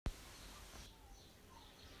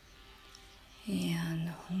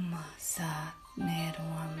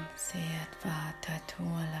ruam seat vata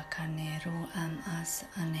tuola kaneru am as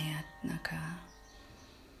aneat naka.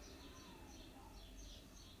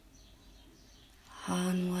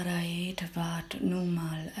 Hanwarait vat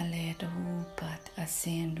numal aled hupat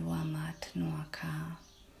asenduamat nuaka.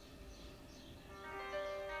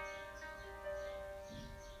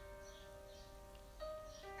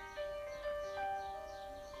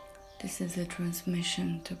 This is a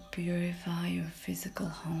transmission to purify your physical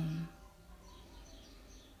home,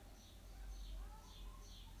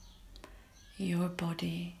 your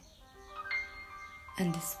body,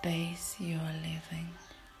 and the space you are living.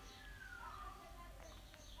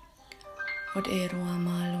 Od erua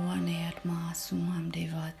malua neat ma suam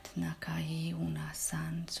devat nakai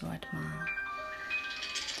unasan suatma.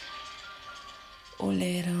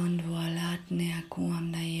 Oleran dualat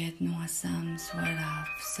neakuam nayet nuasam suaraf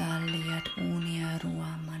saliat unia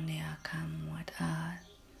ruama neakam wat ad.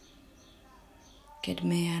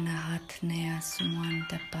 Kedmea nahat nea suan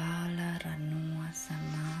tapala ranua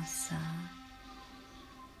samasa.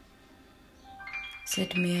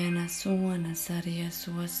 Set mena suana saria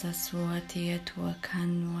suasa suatia tua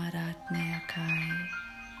kanwarat neakai.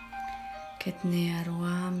 Ket nea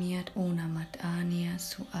ruamiat unamat ania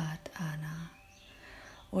suat ana.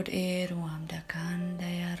 Od eruam dakan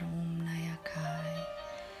daya rum nayakai.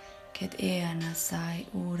 Ket ea nasai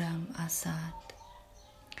uram asat.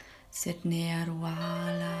 Set nea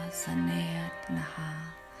ruala saneat naha.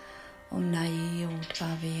 Naiut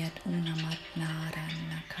aviat unamat naran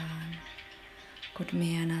nakan. Kut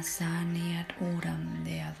mea nasaniat uram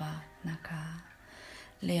deavat naka.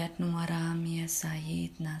 Leat nuaramia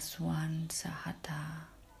sayid naswan sahata.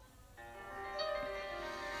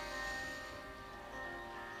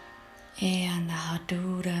 Ea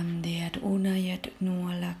nahaduram deat unayat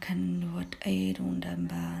nualakan wat eirundam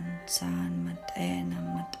ban san mat ena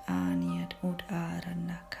mat aniat udaran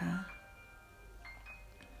naka.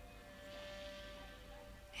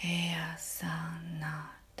 Ea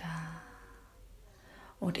sanata.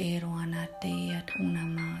 Od eruana deat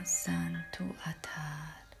unama santu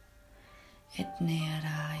atad. Et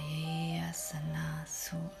nera ea sana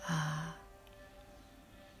sua.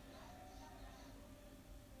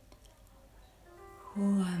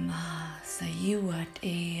 Huama sayuat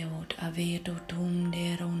eot avetutum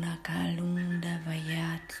deruna kalunda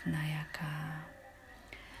vayat nayaka.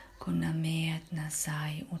 Kunameat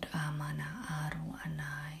nasai ut amana aru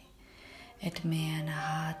anai. Et mea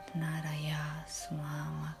nahat naraya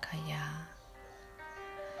suama kaya.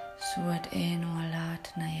 Suat enualat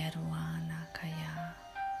nayaruana kaya.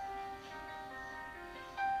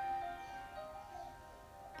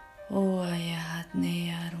 O ayat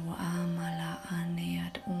nearu amala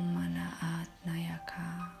aneat umana at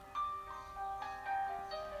nayaka.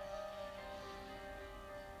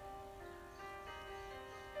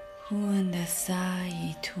 Huanda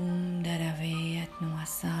sai tum daraveat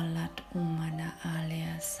nuasalat umana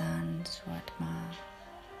alia san swatma.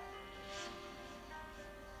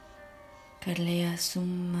 Kalea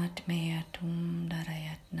summat mea tum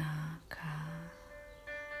darayat naka.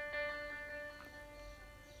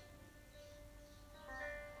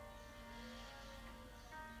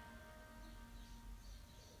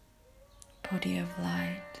 Body of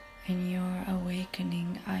light, in your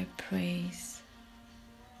awakening I praise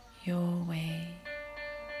your way.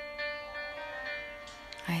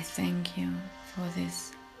 I thank you for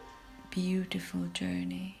this beautiful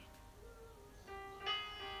journey.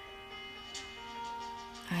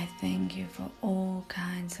 I thank you for all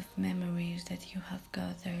kinds of memories that you have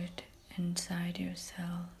gathered inside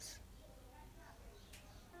yourselves.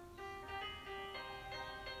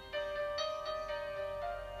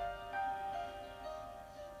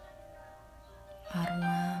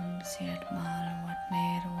 Arwam siat malwat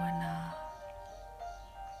meruana.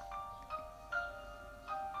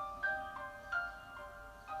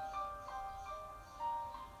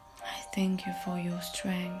 I thank you for your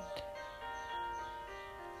strength,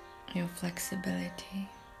 your flexibility,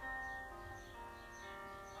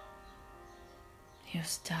 your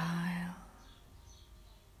style,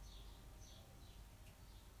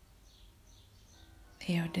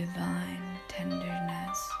 your divine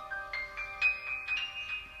tenderness.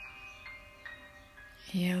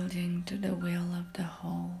 Yielding to the will of the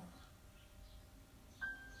whole.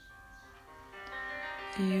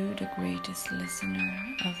 You, the greatest listener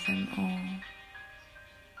of them all,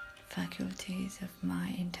 faculties of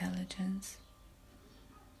my intelligence.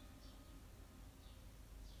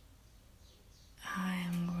 I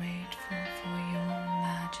am grateful for your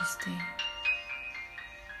majesty,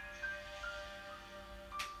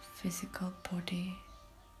 physical body,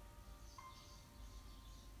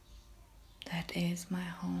 that is my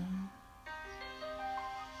home.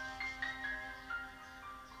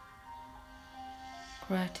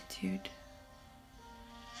 Gratitude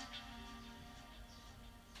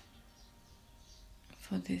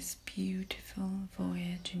for this beautiful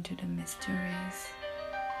voyage into the mysteries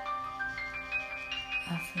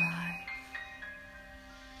of life.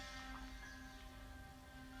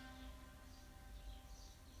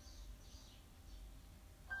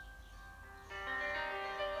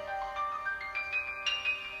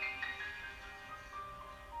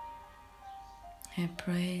 I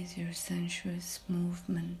praise your sensuous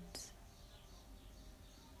movements,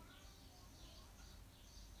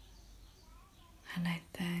 and I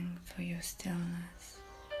thank for your stillness,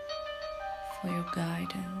 for your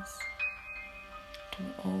guidance to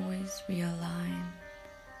always realign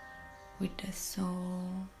with the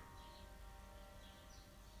soul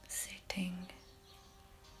sitting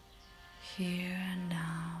here and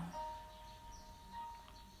now.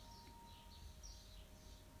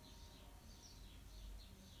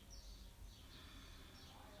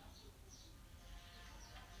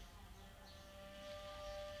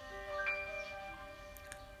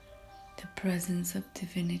 The presence of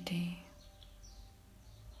divinity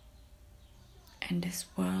in this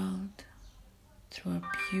world through a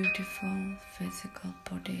beautiful physical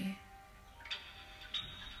body,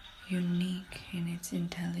 unique in its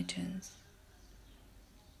intelligence.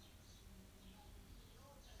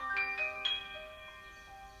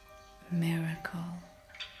 Miracle